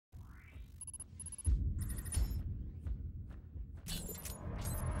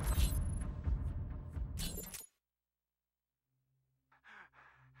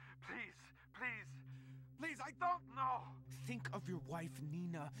don't know. Think of your wife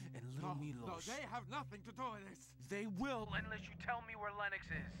Nina and little Milos. No, they have nothing to do with this. They will unless you tell me where Lennox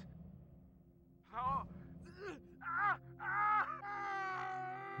is. No.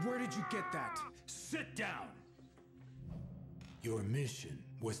 Where did you get that? Sit down! Your mission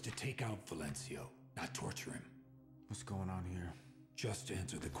was to take out Valencio, not torture him. What's going on here? Just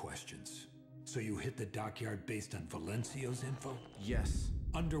answer the questions. So you hit the dockyard based on Valencio's info? Yes.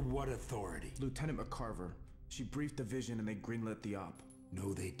 Under what authority? Lieutenant McCarver. She briefed the Vision and they greenlit the op.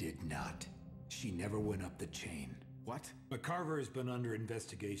 No, they did not. She never went up the chain. What? McCarver has been under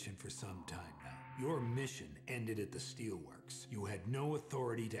investigation for some time now. Your mission ended at the steelworks. You had no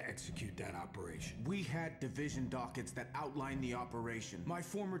authority to execute that operation. We had division dockets that outlined the operation. My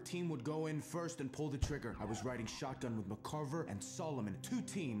former team would go in first and pull the trigger. I was riding shotgun with McCarver and Solomon. 2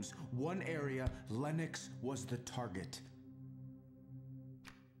 teams, 1 area. Lennox was the target.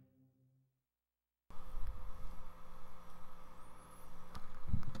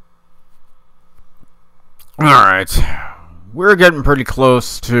 Alright, we're getting pretty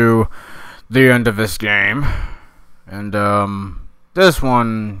close to the end of this game, and this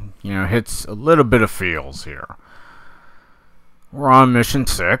one, you know, hits a little bit of feels here. We're on mission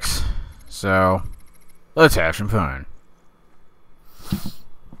 6, so let's have some fun.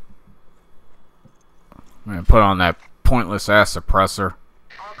 I'm gonna put on that pointless ass suppressor.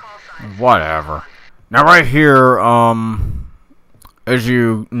 Whatever. Now right here, as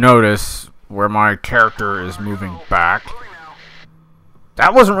you notice, where my character is moving back,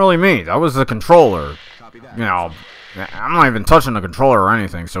 that wasn't really me. That was the controller. You know, I'm not even touching the controller or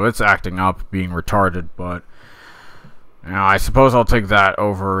anything, so it's acting up, being retarded, but you know, I suppose I'll take that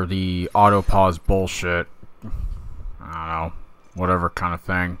over the auto pause bullshit. I don't know, whatever kind of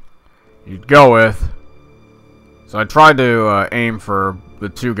thing you'd go with. So I tried to aim for the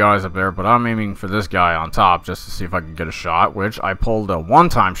 2 guys up there, but I'm aiming for this guy on top just to see if I can get a shot, which I pulled a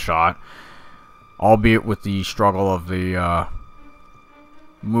one-time shot, albeit with the struggle of the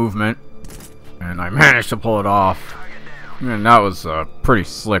movement, and I managed to pull it off, and that was pretty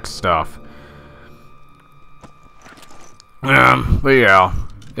slick stuff. But yeah,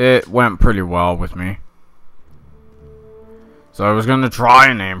 it went pretty well with me. So I was gonna try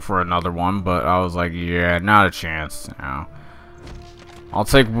and aim for another one, but I was like, yeah, not a chance. You know, I'll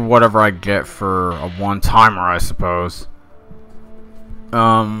take whatever I get for a one-timer, I suppose.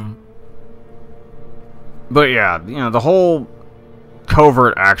 But yeah, you know, the whole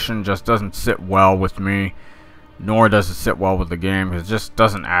covert action just doesn't sit well with me, nor does it sit well with the game. It just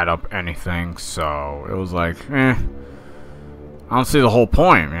doesn't add up anything, so it was like, I don't see the whole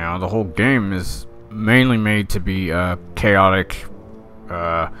point. You know, the whole game is mainly made to be chaotic,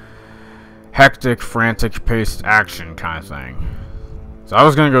 hectic, frantic paced action kind of thing. So I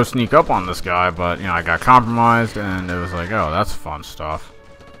was gonna go sneak up on this guy, but you know, I got compromised, and it was like, oh, that's fun stuff.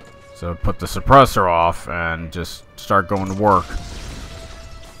 So put the suppressor off and just start going to work.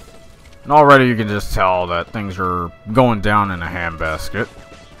 And already you can just tell that things are going down in a handbasket.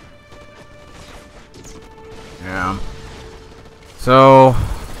 Yeah. So,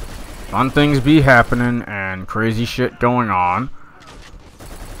 fun things be happening and crazy shit going on.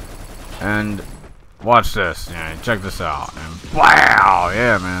 And watch this. Yeah, check this out. And wow!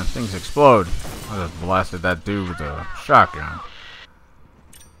 Yeah, man. Things explode. I just blasted that dude with a shotgun.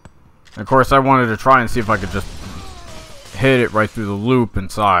 And of course, I wanted to try and see if I could just hit it right through the loop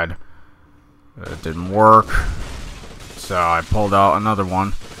inside. But it didn't work. So I pulled out another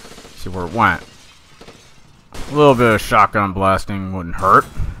one. See where it went. A little bit of shotgun blasting wouldn't hurt.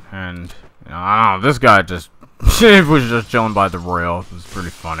 And, you know, I don't know, this guy just was just chilling by the rail. It was pretty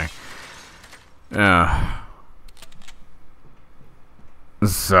funny. Yeah.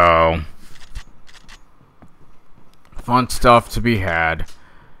 So, fun stuff to be had.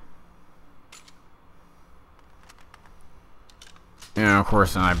 And of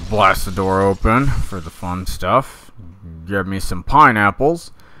course, then I blast the door open for the fun stuff. Get me some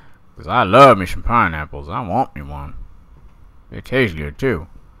pineapples. Because I love me some pineapples. I want me one. They taste good too.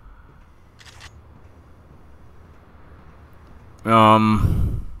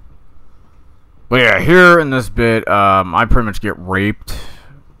 But yeah, here in this bit, I pretty much get raped.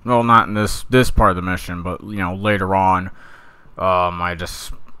 Well, not in this part of the mission, but you know, later on, I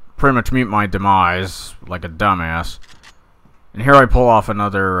just pretty much meet my demise like a dumbass. And here I pull off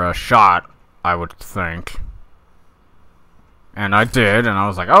another shot, I would think. And I did, and I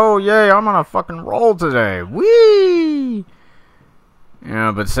was like, oh yay, I'm on a fucking roll today. Whee!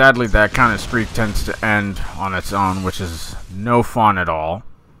 Yeah, but sadly that kind of streak tends to end on its own, which is no fun at all.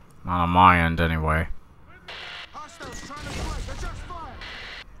 Not on my end, anyway.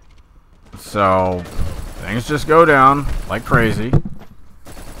 So, things just go down like crazy.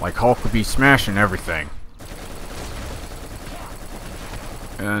 Like Hulk would be smashing everything.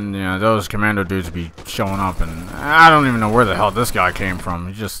 And, you know, those commando dudes would be showing up, and I don't even know where the hell this guy came from.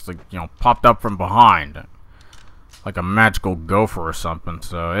 He just, like, you know, popped up from behind. Like a magical gopher or something,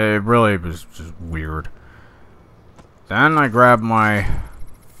 so it really was just weird. Then I grabbed my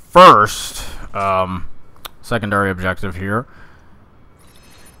first, secondary objective here.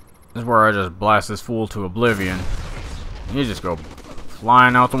 This is where I just blast this fool to oblivion. And you just go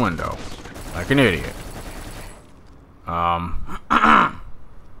flying out the window. Like an idiot.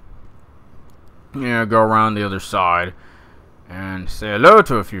 Yeah, go around the other side and say hello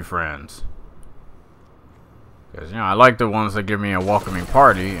to a few friends. Because, you know, I like the ones that give me a welcoming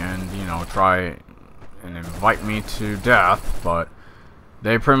party and, you know, try and invite me to death, but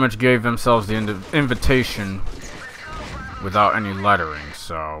they pretty much gave themselves the invitation without any lettering,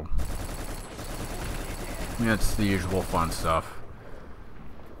 so it's the usual fun stuff.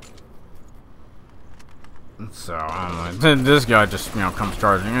 So, I don't know, this guy just, you know, comes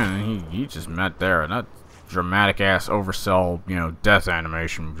charging in, and he just met there, and that dramatic-ass oversell, you know, death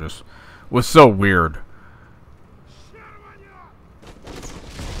animation just was so weird.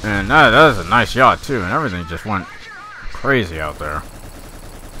 And that is a nice yacht, too, and everything just went crazy out there.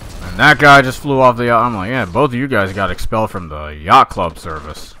 And that guy just flew off the yacht. I'm like, yeah, both of you guys got expelled from the yacht club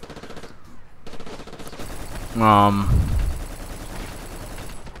service.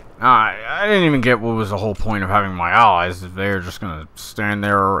 I didn't even get what was the whole point of having my allies if they're just gonna stand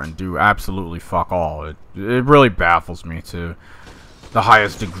there and do absolutely fuck all. It really baffles me to the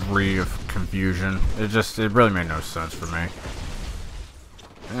highest degree of confusion. It really made no sense for me.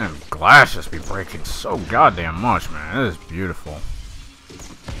 Damn, glass just be breaking so goddamn much, man. It is beautiful.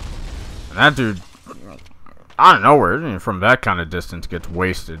 And that dude, out of nowhere, from that kind of distance, gets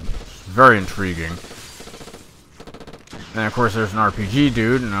wasted. Very intriguing. And of course there's an RPG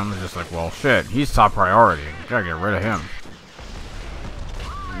dude, and I'm just like, well, shit, he's top priority. Gotta get rid of him.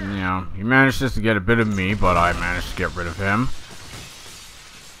 You know, he managed just to get a bit of me, but I managed to get rid of him.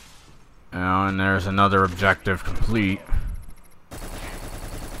 And there's another objective complete.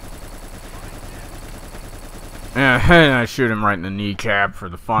 And I shoot him right in the kneecap for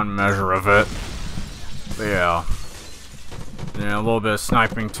the fun measure of it. But yeah. Yeah, a little bit of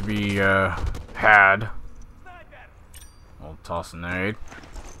sniping to be had. I'll toss a nade.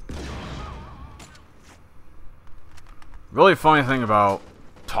 Really funny thing about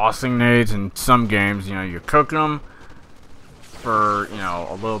tossing nades in some games, you know, you cook them for, you know,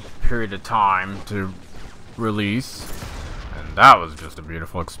 a little period of time to release. And that was just a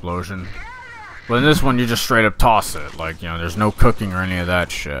beautiful explosion. But in this one, you just straight up toss it. Like, you know, there's no cooking or any of that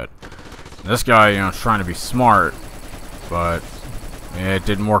shit. This guy, you know, is trying to be smart, but yeah, it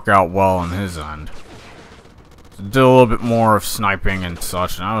didn't work out well on his end. So did a little bit more of sniping and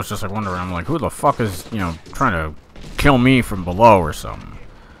such, and I was just like wondering, I'm like, who the fuck is, you know, trying to kill me from below or something?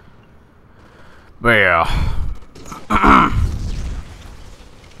 But yeah.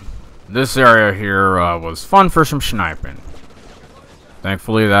 This area here was fun for some sniping.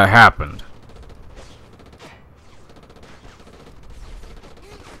 Thankfully that happened.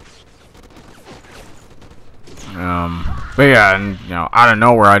 But yeah, and, you know, out of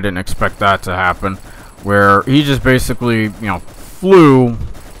nowhere, I didn't expect that to happen, where he just basically, you know, flew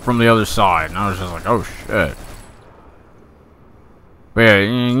from the other side, and I was just like, oh shit. But yeah,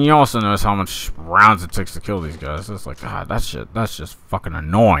 you also notice how much rounds it takes to kill these guys. It's like, God, that shit, that's just fucking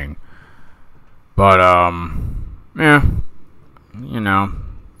annoying. But, yeah, you know,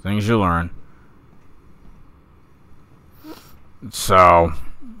 things you learn. So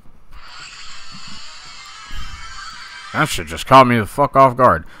that shit just caught me the fuck off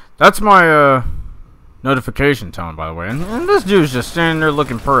guard. That's my, notification tone, by the way. And this dude's just standing there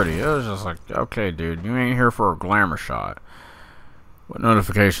looking pretty. It was just like, okay, dude, you ain't here for a glamour shot. What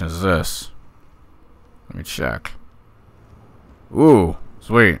notification is this? Let me check. Ooh,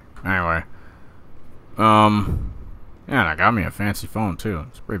 sweet. Anyway. Yeah, and I got me a fancy phone, too.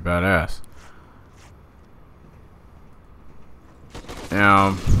 It's pretty badass.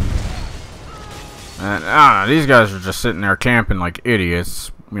 And I don't know, these guys are just sitting there camping like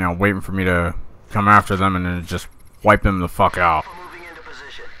idiots, you know, waiting for me to come after them and then just wipe them the fuck out.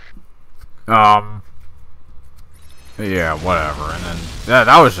 Yeah, whatever. And then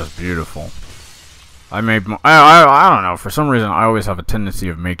that was just beautiful. I don't know, for some reason I always have a tendency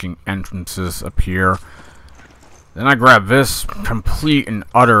of making entrances appear. Then I grab this complete and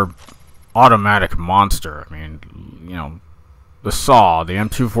utter automatic monster. I mean, you know, the saw, the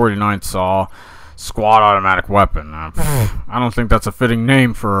M249 saw, Squad automatic weapon. I don't think that's a fitting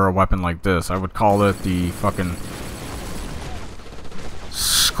name for a weapon like this. I would call it the fucking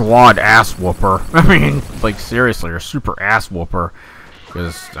squad ass whooper. I mean, like seriously, or super ass whooper.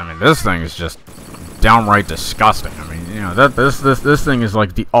 Because I mean, this thing is just downright disgusting. I mean, you know, this thing is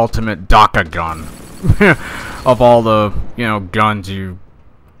like the ultimate DACA gun of all the, you know, guns you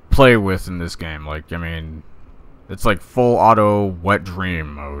play with in this game. Like, I mean, it's like full auto wet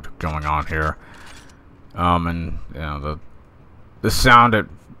dream mode going on here. And you know, the sound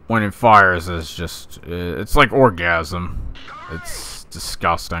when it fires is just, it's like orgasm. It's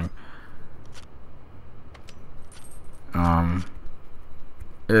disgusting.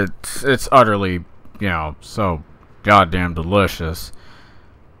 It's utterly, you know, so goddamn delicious.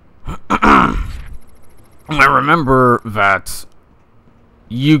 I remember that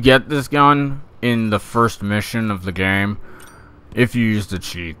you get this gun in the first mission of the game if you use the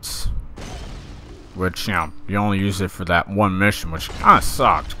cheats. Which, you know, you only use it for that one mission, which kind of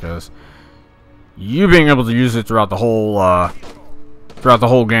sucked, because you being able to use it throughout the whole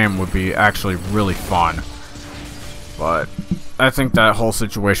game would be actually really fun. But I think that whole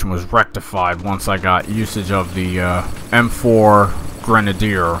situation was rectified once I got usage of the M4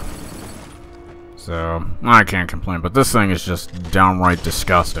 Grenadier. So, I can't complain, but this thing is just downright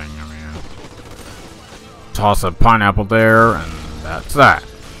disgusting. I mean, toss a pineapple there, and that's that.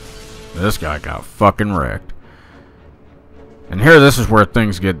 This guy got fucking wrecked. And here, this is where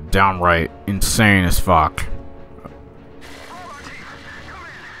things get downright insane as fuck.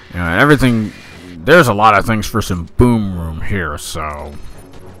 You know, everything... There's a lot of things for some boom room here, so...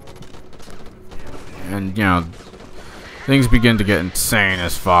 And, you know, things begin to get insane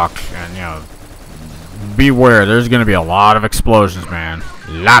as fuck, and, you know... Beware, there's gonna be a lot of explosions, man.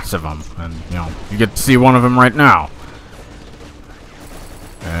 Lots of them. And, you know, you get to see one of them right now.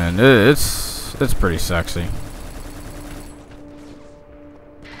 And it's pretty sexy.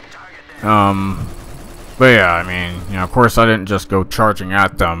 But yeah, I mean, you know, of course I didn't just go charging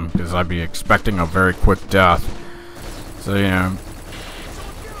at them, because I'd be expecting a very quick death. So, you know,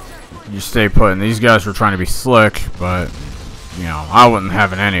 you stay put, and these guys were trying to be slick, but, you know, I wasn't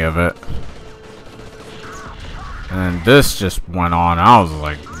having any of it. And this just went on, and I was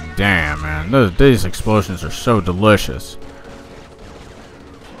like, damn, man, these explosions are so delicious.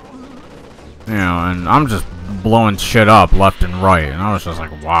 You know, and I'm just blowing shit up left and right, and I was just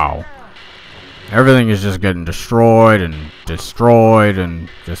like, wow. Everything is just getting destroyed, and just,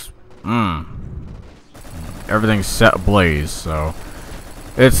 everything's set ablaze, so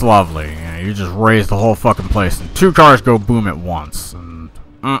it's lovely. You know, you just raise the whole fucking place, and 2 cars go boom at once, and,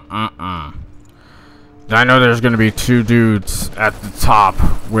 I know there's gonna be 2 dudes at the top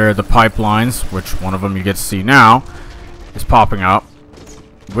where the pipelines, which one of them you get to see now, is popping up.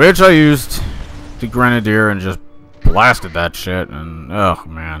 Which I used the Grenadier and just blasted that shit, and oh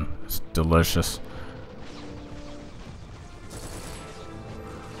man, it's delicious.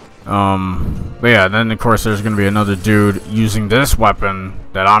 But yeah, then of course there's gonna be another dude using this weapon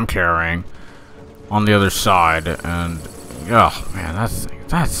that I'm carrying on the other side, and oh man,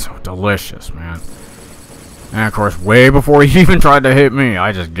 that's so delicious, man. And of course, way before he even tried to hit me,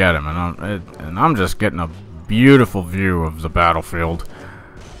 I just get him, and I'm just getting a beautiful view of the battlefield,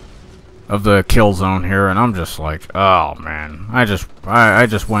 of the kill zone here, and I'm just like, oh man, I just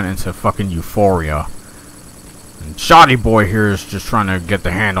went into fucking euphoria. And Shoddy Boy here is just trying to get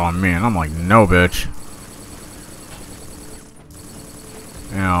the hand on me, and I'm like, no, bitch.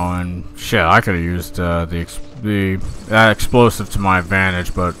 You know, and shit, I could have used that explosive to my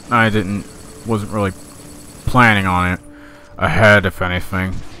advantage, but I wasn't really planning on it ahead, if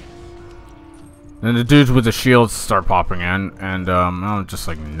anything. Then the dudes with the shields start popping in, and I'm just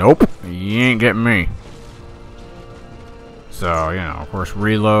like, nope, you ain't getting me. So, you know, of course,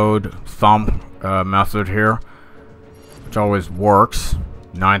 reload, thump method here, which always works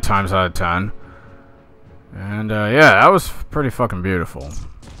 9 times out of 10. And yeah, that was pretty fucking beautiful.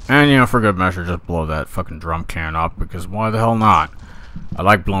 And, you know, for good measure, just blow that fucking drum can up, because why the hell not? I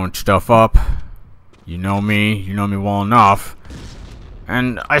like blowing stuff up. You know me well enough.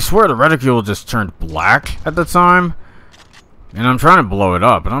 And I swear the reticule just turned black at the time. And I'm trying to blow it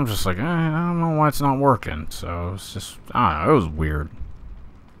up, and I'm just like, I don't know why it's not working. So it's just, I don't know, it was weird.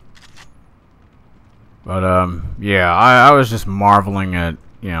 But yeah, I was just marveling at,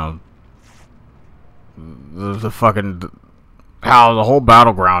 you know, the fucking, how the whole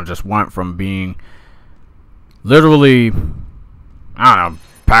battleground just went from being literally, I don't know,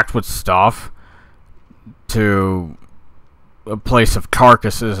 packed with stuff, to a place of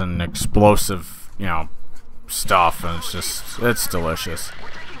carcasses and explosive, you know, stuff, and it's delicious.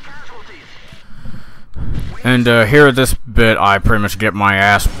 And here at this bit, I pretty much get my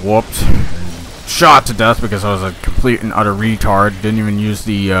ass whooped. Shot to death because I was a complete and utter retard. Didn't even use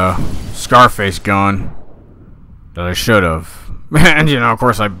the Scarface gun that I should have. And, you know, of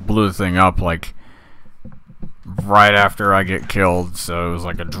course I blew the thing up, like, right after I get killed. So it was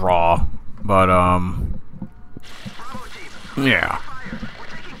like a draw. But, yeah.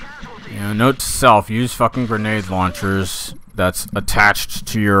 Note to self, use fucking grenade launchers that's attached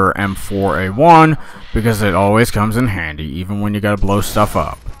to your M4A1 because it always comes in handy, even when you gotta blow stuff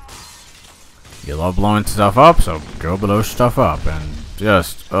up. You love blowing stuff up, so go blow stuff up. And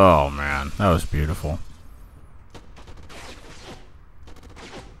just, oh man, that was beautiful.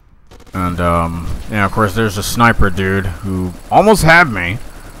 And, yeah, of course, there's a sniper dude who almost had me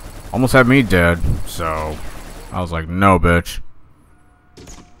dead, so I was like, no, bitch.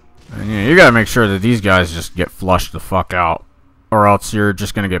 And yeah, you gotta make sure that these guys just get flushed the fuck out, or else you're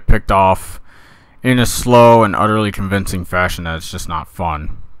just gonna get picked off in a slow and utterly convincing fashion that it's just not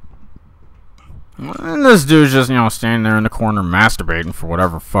fun. And this dude's just, you know, standing there in the corner masturbating for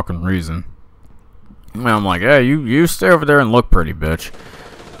whatever fucking reason. And I'm like, hey, you stay over there and look pretty, bitch.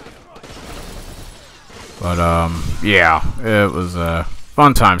 But, yeah, it was,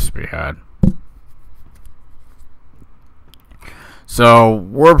 fun times to be had. So,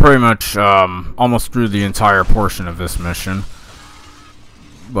 we're pretty much, almost through the entire portion of this mission.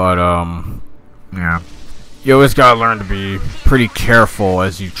 But, yeah. You always gotta learn to be pretty careful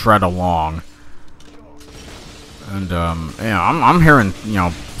as you tread along. And, yeah, I'm hearing, you know,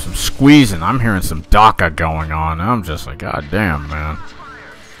 some squeezing. I'm hearing some DACA going on. And I'm just like, god damn, man.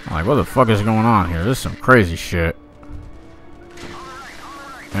 I'm like, what the fuck is going on here? This is some crazy shit.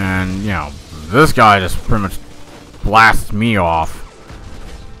 And, you know, this guy just pretty much blasts me off.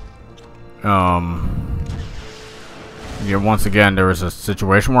 Yeah, once again, there was a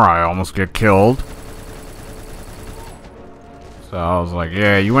situation where I almost get killed. So I was like,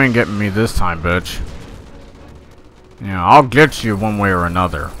 yeah, you ain't getting me this time, bitch. You know, I'll get you one way or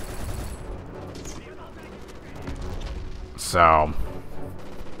another. So,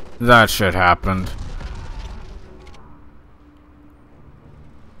 that shit happened.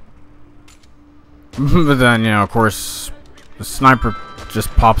 But then, you know, of course, the sniper just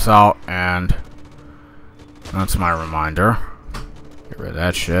pops out, and that's my reminder. Get rid of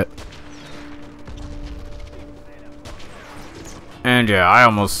that shit. And yeah, I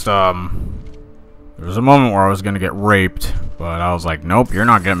almost, there was a moment where I was gonna get raped, but I was like, nope, you're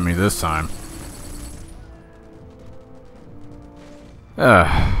not getting me this time.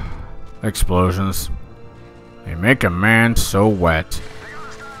 Explosions. They make a man so wet.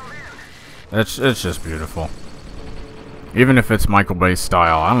 It's just beautiful. Even if it's Michael Bay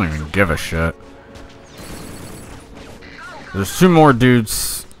style, I don't even give a shit. There's two more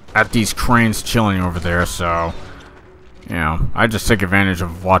dudes at these cranes chilling over there, so, you know, I just take advantage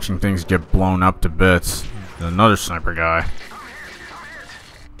of watching things get blown up to bits. There's another sniper guy.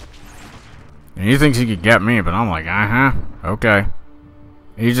 And he thinks he could get me, but I'm like, okay.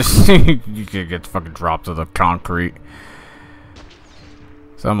 He just, you could get fucking dropped to the concrete.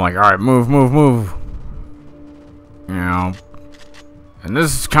 So I'm like, alright, move. You know, and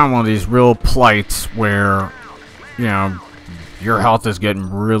this is kind of one of these real plights where, you know, your health is getting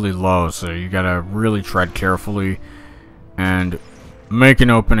really low, so you gotta really tread carefully and make an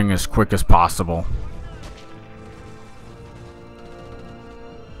opening as quick as possible.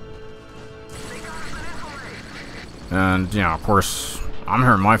 And, you know, of course, I'm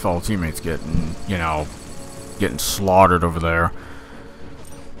hearing my fellow teammates getting, you know, getting slaughtered over there.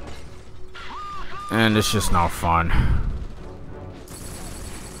 And it's just no fun.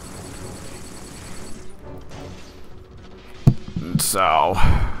 So,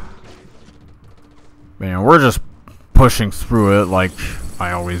 man, we're just pushing through it like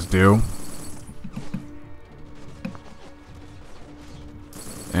I always do.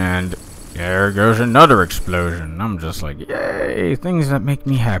 And there goes another explosion. I'm just like, yay, things that make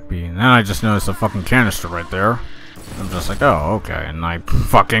me happy. And then I just noticed a fucking canister right there. I'm just like, oh, okay. And I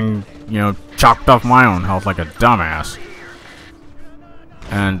fucking, you know, chopped off my own health like a dumbass.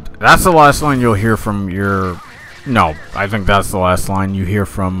 And that's the last line you'll hear from your... No, I think that's the last line you hear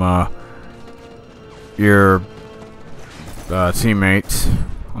from, your, teammates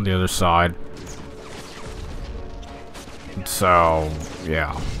on the other side. So,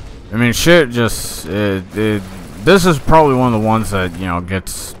 yeah. I mean, shit just... this is probably one of the ones that, you know,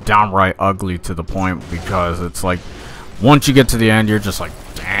 gets downright ugly to the point because it's like, once you get to the end, you're just like,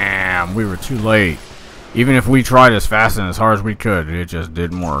 damn, we were too late. Even if we tried as fast and as hard as we could, it just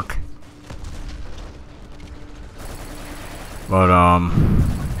didn't work. But,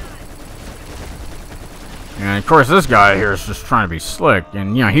 And of course this guy here is just trying to be slick.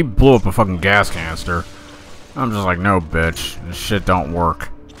 And you know, he blew up a fucking gas canister. I'm just like, no bitch. This shit don't work.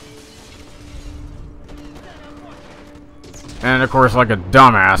 And of course, like a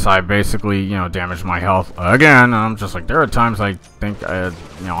dumbass, I basically, you know, damaged my health again. And I'm just like, there are times I think, you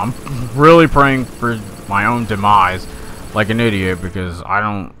know, I'm really praying for my own demise, like an idiot, because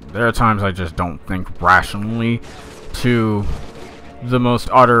there are times I just don't think rationally to the most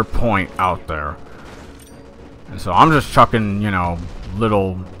utter point out there. And so I'm just chucking, you know,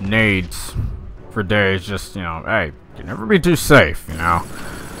 little nades for days, just, you know, hey, you can never be too safe, you know.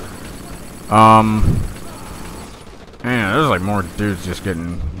 Man, there's like more dudes just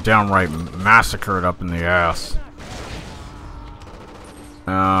getting downright massacred up in the ass.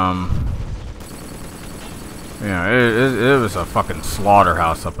 Yeah, it was a fucking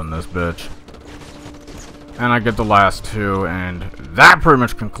slaughterhouse up in this bitch. And I get the last two, and that pretty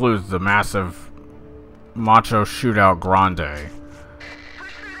much concludes the massive macho shootout grande.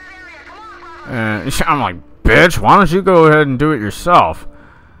 And I'm like, bitch, why don't you go ahead and do it yourself?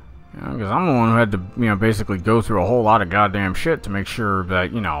 You know, because I'm the one who had to, you know, basically go through a whole lot of goddamn shit to make sure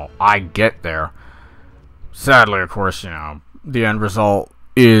that, you know, I get there. Sadly, of course, you know, the end result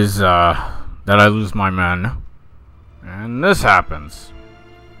is, that I lose my men. And this happens.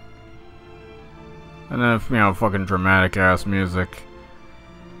 And then, you know, fucking dramatic-ass music.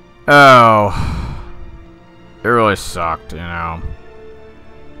 Oh. It really sucked, you know.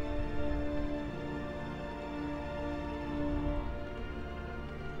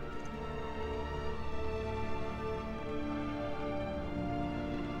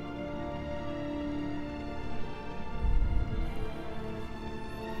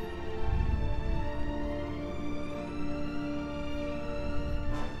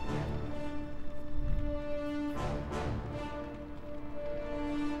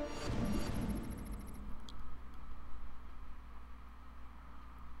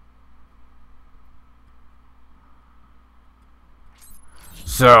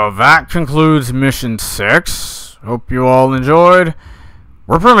 So that concludes mission 6. Hope you all enjoyed.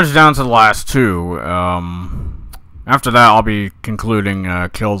 We're pretty much down to the last two. After that, I'll be concluding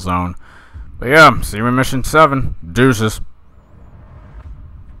Killzone. But yeah, see you in mission 7. Deuces.